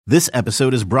This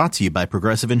episode is brought to you by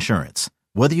Progressive Insurance.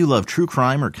 Whether you love true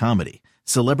crime or comedy,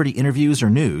 celebrity interviews or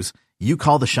news, you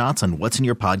call the shots on what's in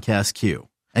your podcast queue.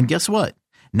 And guess what?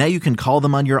 Now you can call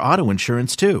them on your auto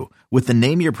insurance too with the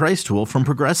Name Your Price tool from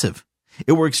Progressive.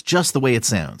 It works just the way it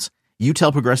sounds. You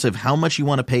tell Progressive how much you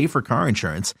want to pay for car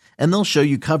insurance, and they'll show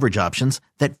you coverage options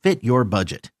that fit your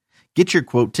budget. Get your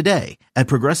quote today at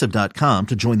Progressive.com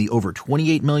to join the over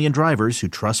 28 million drivers who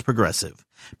trust Progressive.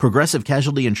 Progressive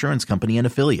Casualty Insurance Company and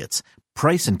Affiliates.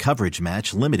 Price and coverage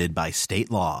match limited by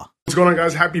state law. What's going on,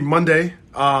 guys? Happy Monday.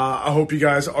 I hope you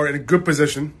guys are in a good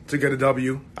position to get a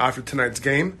W after tonight's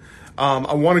game.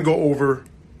 I want to go over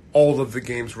all of the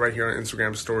games right here on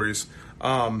Instagram stories.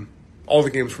 All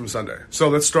the games from Sunday. So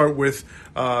let's start with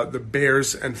the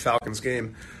Bears and Falcons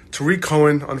game. Tariq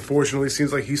Cohen, unfortunately,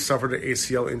 seems like he suffered an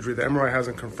ACL injury. The MRI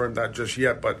hasn't confirmed that just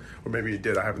yet, or maybe he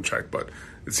did. I haven't checked, but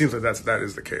it seems like that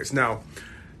is the case. Now,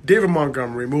 David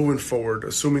Montgomery, moving forward,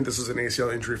 assuming this is an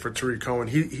ACL injury for Tariq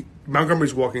Cohen,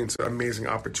 Montgomery's walking into amazing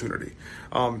opportunity.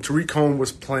 Tariq Cohen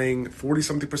was playing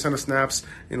 40-something% of snaps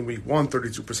in week 1,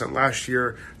 32% last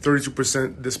year,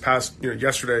 32% this past,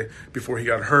 yesterday before he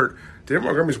got hurt. David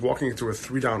Montgomery's walking into a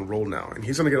 3-down role now, and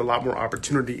he's going to get a lot more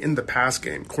opportunity in the pass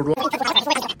game.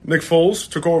 Nick Foles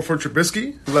took over for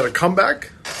Trubisky, led a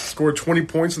comeback, scored 20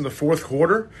 points in the fourth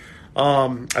quarter.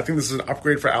 I think this is an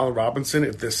upgrade for Allen Robinson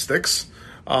if this sticks.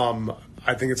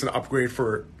 I think it's an upgrade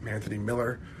for Anthony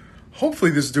Miller.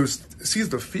 Hopefully this dude sees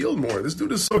the field more. This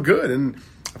dude is so good, and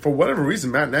for whatever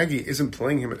reason, Matt Nagy isn't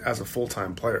playing him as a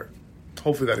full-time player.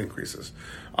 Hopefully that increases.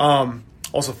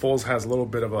 Also, Foles has a little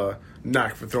bit of a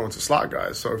knack for throwing to slot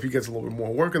guys, so if he gets a little bit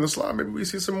more work in the slot, maybe we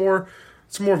see some more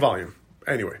volume.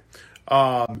 Anyway,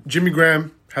 Jimmy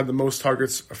Graham had the most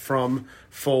targets from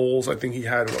Foles. I think he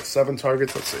had, 7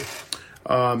 targets? Let's see.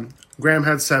 Graham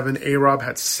had 7. A-Rob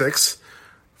had 6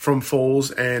 from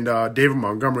Foles, and David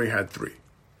Montgomery had 3.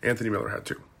 Anthony Miller had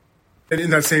 2. And in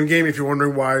that same game, if you're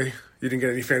wondering why you didn't get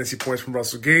any fantasy points from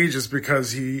Russell Gage, is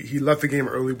because he left the game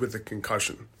early with a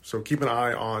concussion. So keep an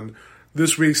eye on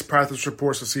this week's practice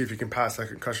reports to see if he can pass that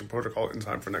concussion protocol in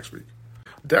time for next week.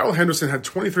 Darrell Henderson had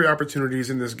 23 opportunities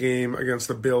in this game against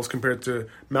the Bills compared to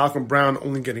Malcolm Brown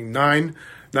only getting 9.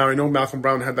 Now, I know Malcolm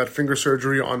Brown had that finger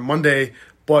surgery on Monday,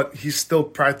 but he still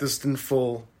practiced in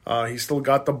full. He still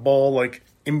got the ball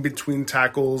in between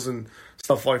tackles and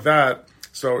stuff like that.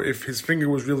 So if his finger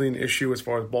was really an issue as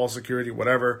far as ball security,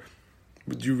 whatever,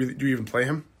 do you even play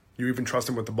him? Do you even trust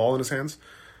him with the ball in his hands?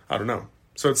 I don't know.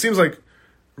 So it seems like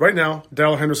right now,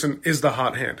 Darrell Henderson is the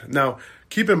hot hand. Now,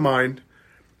 keep in mind,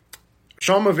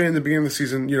 Sean McVay in the beginning of the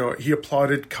season, he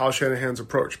applauded Kyle Shanahan's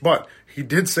approach, but he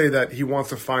did say that he wants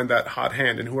to find that hot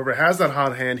hand, and whoever has that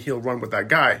hot hand, he'll run with that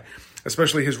guy.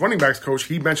 Especially his running backs coach,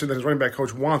 he mentioned that his running back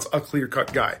coach wants a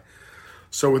clear-cut guy.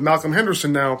 So with Malcolm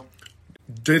Henderson now,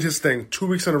 did his thing 2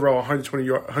 weeks in a row, 120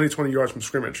 yards from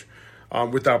scrimmage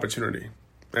with the opportunity.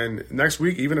 And next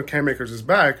week, even if Cam Akers is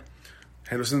back,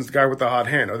 Henderson's the guy with the hot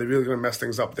hand. Are they really going to mess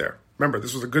things up there? Remember,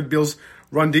 this was a good Bills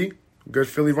run D, good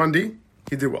Philly run D.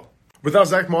 He did well. Without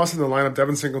Zach Moss in the lineup,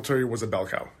 Devin Singletary was a bell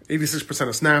cow. 86%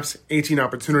 of snaps, 18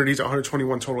 opportunities,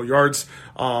 121 total yards.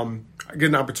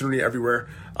 Getting opportunity everywhere.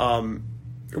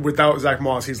 Without Zach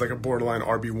Moss, he's like a borderline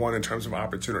RB1 in terms of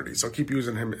opportunity. So keep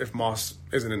using him if Moss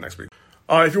isn't in next week.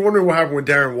 If you're wondering what happened with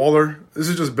Darren Waller, this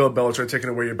is just Bill Belichick taking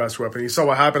away your best weapon. He saw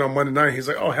what happened on Monday night. He's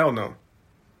like, oh, hell no.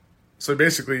 So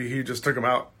basically, he just took him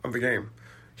out of the game.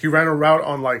 He ran a route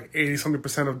on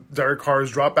 80-something% of Derek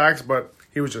Carr's dropbacks, but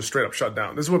he was just straight up shut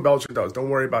down. This is what Belichick does. Don't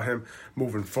worry about him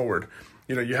moving forward.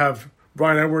 You have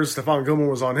Brian Edwards, Stephon Gilmore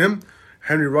was on him.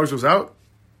 Henry Ruggs was out.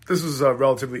 This was a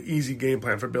relatively easy game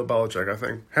plan for Bill Belichick, I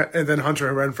think. And then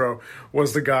Hunter Renfrow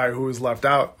was the guy who was left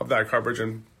out of that coverage,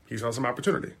 and he saw some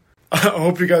opportunity. I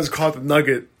hope you guys caught the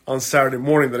nugget on Saturday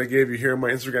morning that I gave you here in my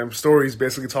Instagram stories,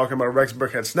 basically talking about Rex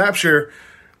Burkhead snap share.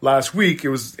 Last week, it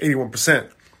was 81%.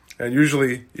 And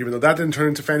usually, even though that didn't turn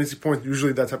into fantasy points,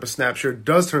 usually that type of snap share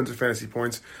does turn into fantasy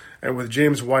points. And with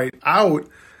James White out,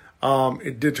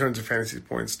 it did turn into fantasy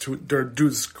points.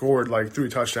 Dude scored 3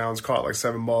 touchdowns, caught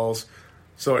 7 balls.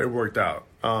 So it worked out.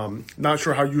 Not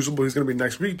sure how usable he's going to be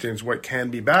next week. James White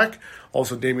can be back.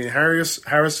 Also, Damian Harris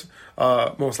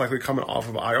most likely coming off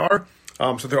of IR.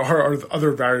 So there are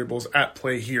other variables at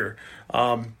play here.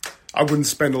 I wouldn't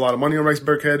spend a lot of money on Rex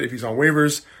Burkhead if he's on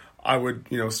waivers. I would,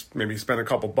 maybe spend a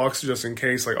couple bucks just in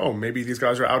case, maybe these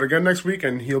guys are out again next week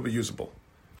and he'll be usable.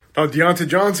 Now, Deontay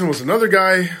Johnson was another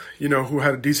guy, who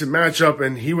had a decent matchup,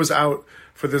 and he was out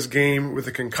for this game with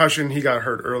a concussion. He got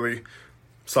hurt early,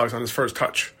 sucks on his first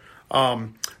touch.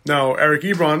 Now, Eric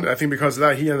Ebron, I think because of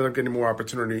that, he ended up getting more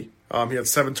opportunity. He had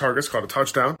 7 targets, caught a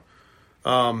touchdown.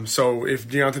 So if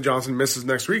Deontay Johnson misses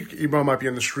next week, Ebron might be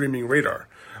on the streaming radar.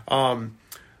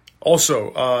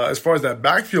 Also, as far as that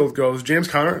backfield goes, James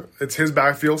Conner, it's his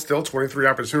backfield still, 23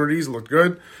 opportunities, looked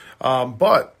good.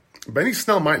 But Benny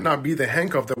Snell might not be the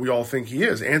handcuff that we all think he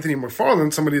is. Anthony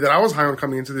McFarland, somebody that I was high on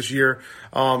coming into this year,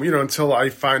 until I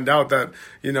find out that,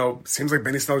 seems like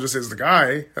Benny Snell just is the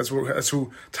guy. That's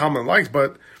who Tomlin likes.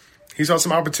 But he saw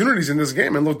some opportunities in this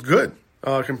game and looked good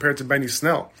compared to Benny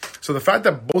Snell. So the fact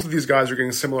that both of these guys are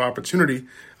getting similar opportunity,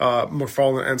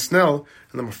 McFarland and Snell,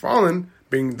 and then McFarland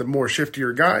being the more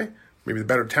shiftier guy, maybe the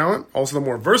better talent, also the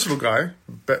more versatile guy,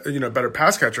 better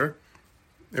pass catcher,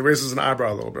 it raises an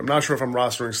eyebrow a little bit. I'm not sure if I'm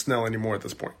rostering Snell anymore at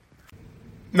this point.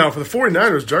 Now, for the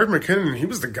 49ers, Jerick McKinnon, he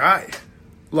was the guy.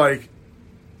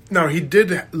 Now, he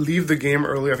did leave the game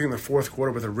early, I think in the fourth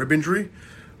quarter with a rib injury.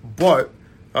 But,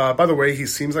 by the way, it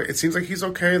seems like he's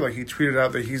okay. He tweeted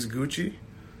out that he's Gucci.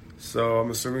 So I'm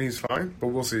assuming he's fine. But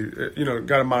we'll see.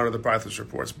 Got to monitor the practice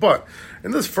reports. But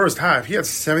in this first half, he had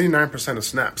 79% of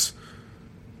snaps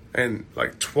and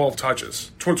 12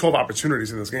 touches, 12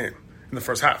 opportunities in this game in the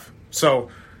first half. So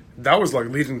that was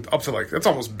leading up to that's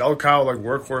almost bell cow,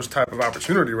 workhorse type of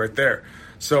opportunity right there.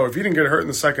 So if he didn't get hurt in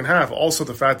the second half, also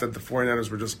the fact that the 49ers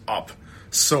were just up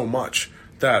so much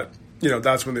that,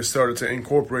 that's when they started to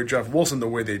incorporate Jeff Wilson the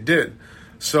way they did.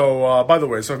 So, by the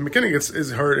way, so if McKinnon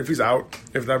is hurt, if he's out,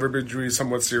 if that rib injury is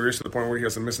somewhat serious to the point where he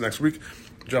has to miss next week,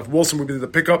 Jeff Wilson would be the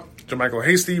pickup. JaMycal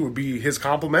Hasty would be his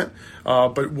complement.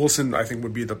 But Wilson, I think,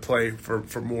 would be the play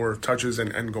for more touches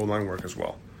and goal line work as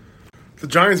well. The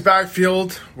Giants'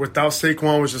 backfield without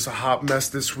Saquon was just a hot mess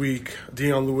this week.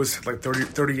 Dion Lewis had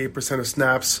 38% of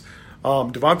snaps.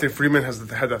 Devontae Freeman had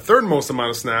the third most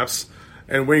amount of snaps,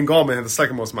 and Wayne Gallman had the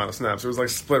second most amount of snaps. It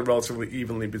was split relatively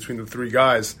evenly between the three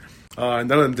guys, and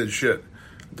none of them did shit.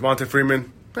 Devontae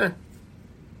Freeman,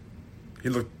 he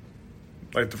looked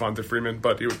like Devontae Freeman,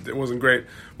 but it wasn't great.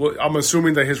 Well, I'm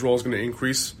assuming that his role is going to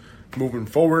increase moving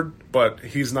forward, but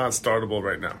he's not startable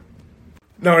right now.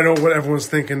 Now, I know what everyone's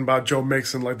thinking about Joe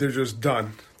Mixon, they're just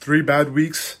done. 3 bad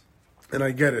weeks, and I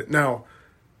get it. Now,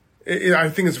 I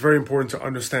think it's very important to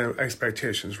understand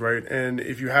expectations, right? And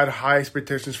if you had high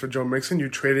expectations for Joe Mixon, you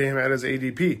traded him at his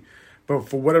ADP. But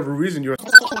for whatever reason,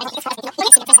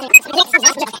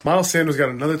 Miles Sanders got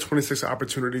another 26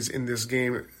 opportunities in this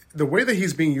game. The way that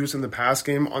he's being used in the pass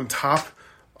game on top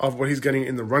of what he's getting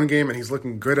in the run game, and he's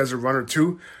looking good as a runner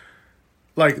too,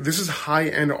 this is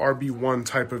high-end RB1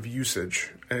 type of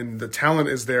usage, and the talent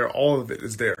is there. All of it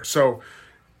is there. So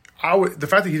the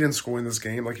fact that he didn't score in this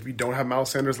game, if you don't have Miles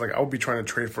Sanders, I would be trying to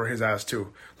trade for his ass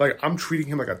too. I'm treating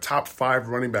him like a top 5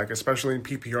 running back, especially in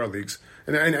PPR leagues,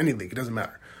 and in any league, it doesn't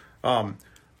matter. I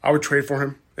would trade for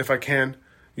him if I can.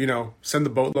 Send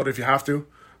the boatload if you have to.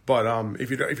 But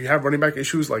if you have running back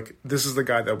issues, this is the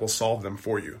guy that will solve them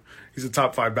for you. He's a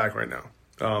top 5 back right now.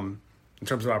 In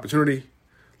terms of opportunity,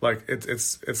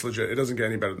 it's legit. It doesn't get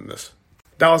any better than this.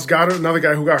 Dallas Goedert, another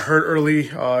guy who got hurt early.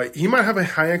 He might have a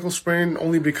high ankle sprain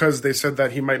only because they said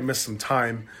that he might miss some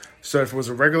time. So if it was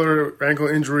a regular ankle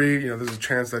injury, there's a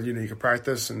chance that, he could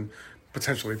practice and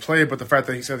potentially play. But the fact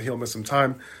that he said he'll miss some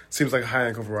time seems like a high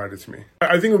ankle variety to me.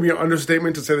 I think it would be an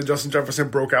understatement to say that Justin Jefferson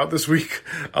broke out this week.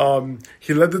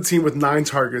 He led the team with 9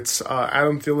 targets.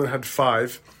 Adam Thielen had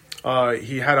 5.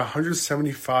 He had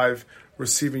 175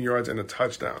 receiving yards and a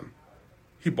touchdown.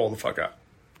 He balled the fuck out.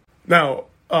 Now,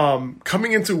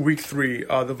 coming into week 3,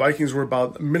 the Vikings were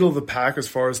about middle of the pack as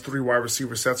far as 3 wide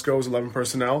receiver sets goes, 11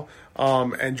 personnel.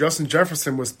 And Justin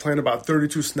Jefferson was playing about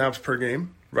 32 snaps per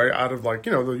game, right? Out of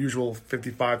the usual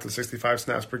 55 to 65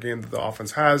 snaps per game that the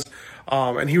offense has.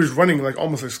 And he was running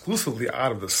almost exclusively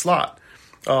out of the slot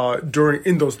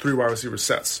in those 3 wide receiver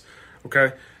sets.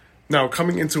 Okay. Now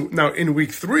in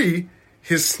week 3,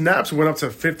 his snaps went up to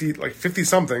 50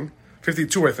 something,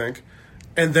 52, I think.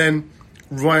 And then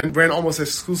ran almost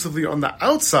exclusively on the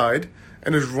outside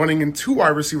and is running in 2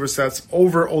 wide receiver sets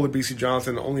over Olabisi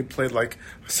Johnson, only played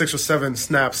 6 or 7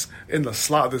 snaps in the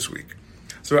slot this week.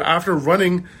 So after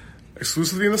running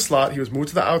exclusively in the slot, he was moved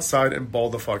to the outside and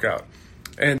balled the fuck out.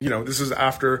 And, this is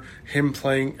after him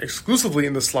playing exclusively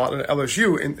in the slot at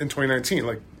LSU in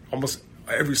 2019, almost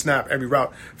every snap, every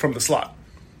route from the slot.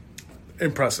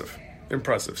 Impressive.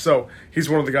 So he's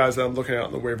one of the guys that I'm looking at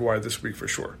on the waiver wire this week for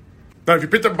sure. Now, if you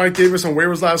picked up Mike Davis on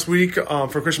waivers last week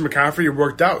for Christian McCaffrey, it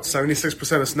worked out.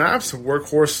 76% of snaps,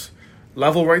 workhorse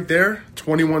level right there.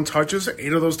 21 touches,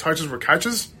 8 of those touches were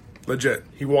catches. Legit.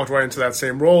 He walked right into that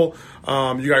same role.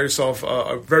 You got yourself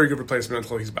a very good replacement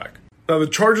until he's back. Now, the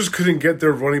Chargers couldn't get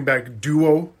their running back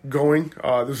duo going.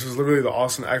 This is literally the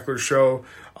Austin Eckler show.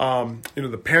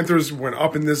 The Panthers went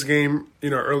up in this game,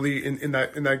 early in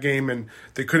that game, and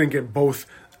they couldn't get both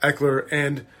Eckler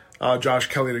and Josh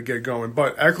Kelly to get going.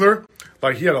 But Eckler,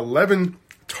 like, he had 11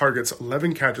 targets,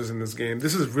 11 catches in this game.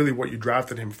 This is really what you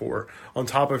drafted him for, on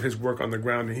top of his work on the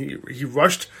ground. And he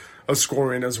rushed a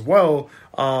score in as well.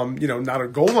 Not a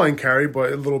goal line carry,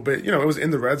 but a little bit, it was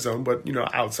in the red zone, but,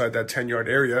 outside that 10-yard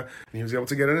area, and he was able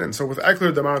to get it in. So with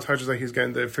Eckler, the amount of touches that he's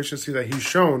getting, the efficiency that he's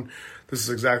shown, this is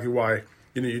exactly why,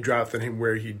 you drafted him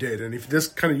where he did. And if this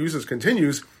kind of usage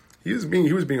continues, he was being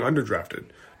underdrafted,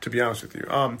 to be honest with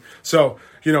you. So,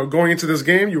 going into this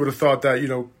game, you would have thought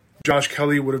that, Josh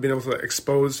Kelly would have been able to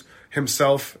expose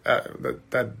himself.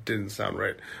 That didn't sound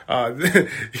right.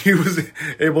 He was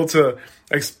able to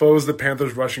expose the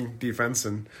Panthers' rushing defense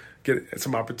and get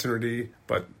some opportunity,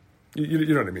 but you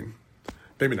know what I mean.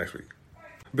 Maybe next week.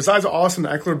 Besides Austin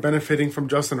Eckler benefiting from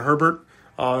Justin Herbert,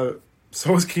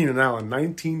 so is Keenan Allen.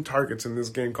 19 targets in this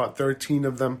game, caught 13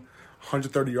 of them,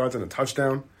 130 yards and a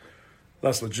touchdown.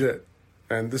 That's legit.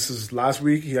 And this is last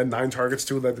week. He had 9 targets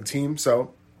too, led the team.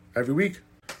 So every week.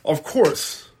 Of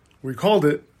course, we called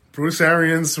it. Bruce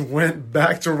Arians went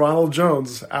back to Ronald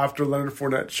Jones after Leonard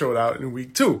Fournette showed out in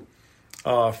week 2.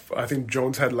 I think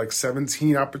Jones had like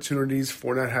 17 opportunities.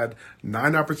 Fournette had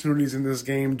 9 opportunities in this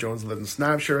game. Jones led in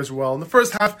snap share as well. In the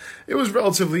first half, it was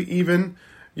relatively even.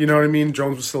 You know what I mean?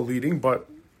 Jones was still leading, but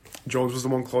Jones was the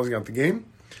one closing out the game.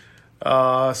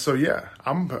 So yeah,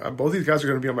 both these guys are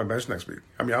going to be on my bench next week.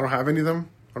 I mean, I don't have any of them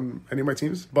on any of my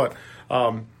teams, but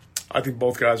I think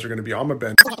both guys are going to be on my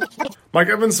bench. Mike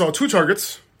Evans saw 2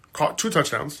 targets, caught 2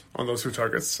 touchdowns on those 2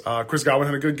 targets. Chris Godwin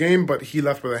had a good game, but he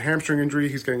left with a hamstring injury.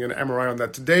 He's getting an MRI on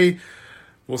that today.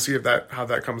 We'll see how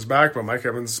that comes back, but Mike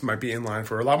Evans might be in line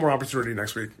for a lot more opportunity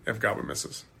next week if Godwin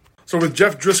misses. So with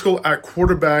Jeff Driscoll at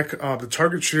quarterback, the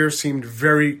target share seemed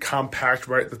very compact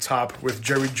right at the top with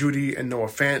Jerry Jeudy and Noah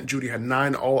Fant. Jeudy had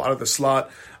 9 all out of the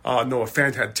slot. Noah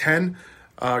Fant had 10.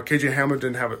 KJ Hamler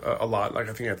didn't have a lot. Like, I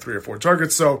think he had 3 or 4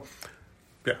 targets. So,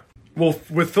 yeah. Well,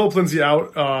 with Philip Lindsay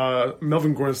out,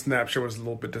 Melvin Gordon's snap share was a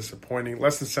little bit disappointing.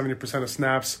 Less than 70% of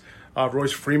snaps.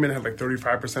 Royce Freeman had like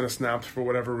 35% of snaps for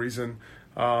whatever reason.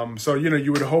 So,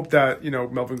 you would hope that,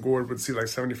 Melvin Gordon would see like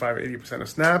 75, 80% of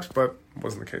snaps, but it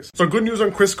wasn't the case. So good news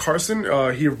on Chris Carson.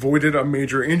 He avoided a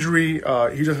major injury.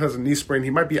 He just has a knee sprain.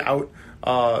 He might be out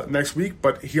next week,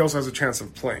 but he also has a chance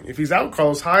of playing. If he's out,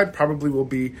 Carlos Hyde probably will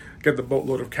get the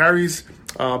boatload of carries,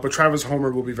 but Travis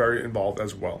Homer will be very involved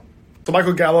as well. So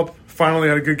Michael Gallup finally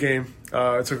had a good game.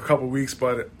 It took a couple weeks,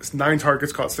 but 9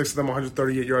 targets, caught 6 of them,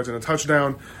 138 yards and a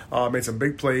touchdown, made some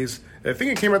big plays. I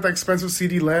think it came at the expense of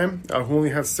CeeDee Lamb, who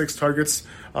only had 6 targets.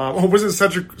 Was it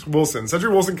Cedric Wilson?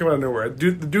 Cedric Wilson came out of nowhere.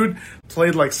 The dude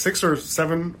played like 6 or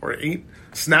 7 or 8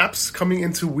 snaps coming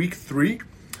into week 3,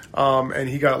 and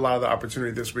he got a lot of the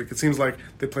opportunity this week. It seems like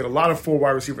they played a lot of 4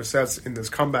 wide receiver sets in this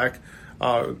comeback,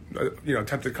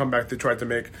 attempted comeback they tried to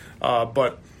make.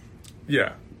 But,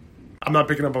 yeah. I'm not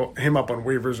picking him up on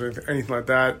waivers or anything like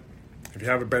that. If you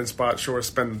have a bench spot, sure,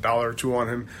 spend $1 or $2 on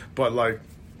him. But,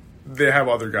 they have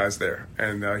other guys there,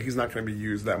 and he's not going to be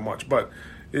used that much. But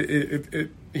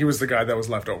he was the guy that was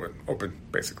left open,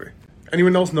 basically.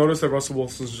 Anyone else notice that Russell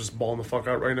Wilson's just balling the fuck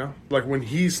out right now? Like, when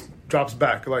he drops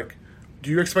back, do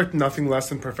you expect nothing less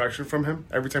than perfection from him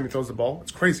every time he throws the ball?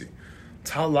 It's crazy.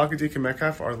 Tyler Lockett and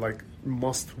Metcalf are,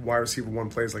 must wide receiver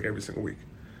 1 plays, every single week.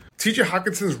 TJ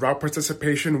Hawkinson's route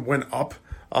participation went up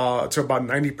to about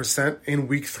 90% in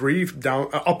week 3,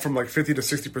 up from 50 to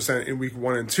 60% in week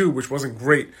 1 and 2, which wasn't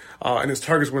great. And his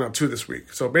targets went up too this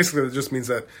week. So basically, it just means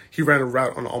that he ran a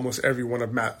route on almost every one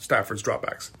of Matt Stafford's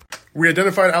dropbacks. We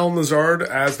identified Allen Lazard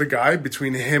as the guy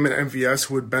between him and MVS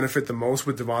who would benefit the most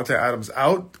with Devontae Adams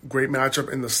out. Great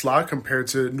matchup in the slot compared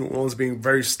to New Orleans being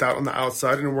very stout on the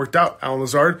outside, and it worked out. Allen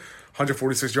Lazard,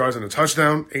 146 yards and a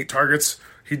touchdown, 8 targets.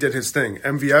 He did his thing.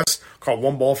 MVS caught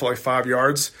 1 ball for 5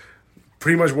 yards.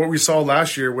 Pretty much what we saw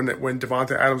last year when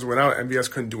Devontae Adams went out,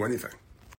 MVS couldn't do anything.